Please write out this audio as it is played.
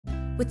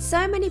With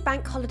so many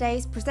bank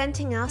holidays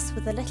presenting us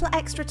with a little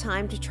extra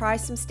time to try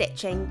some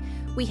stitching,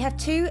 we have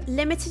 2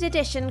 limited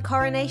edition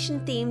Coronation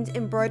themed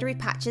embroidery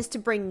patches to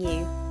bring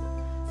you.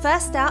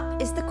 First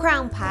up is the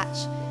crown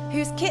patch,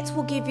 whose kit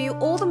will give you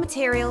all the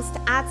materials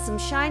to add some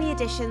shiny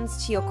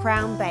additions to your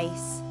crown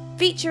base.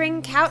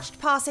 Featuring couched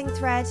passing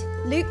thread,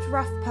 looped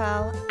rough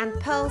pearl and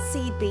pearl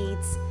seed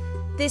beads,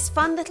 this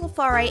fun little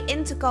foray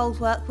into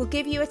Goldwork will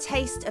give you a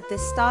taste of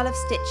this style of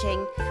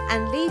stitching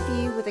and leave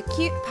you with a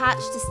cute patch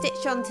to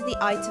stitch onto the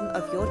item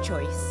of your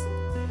choice.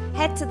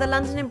 Head to the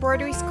London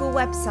Embroidery School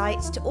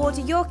website to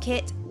order your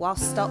kit while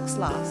stocks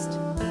last.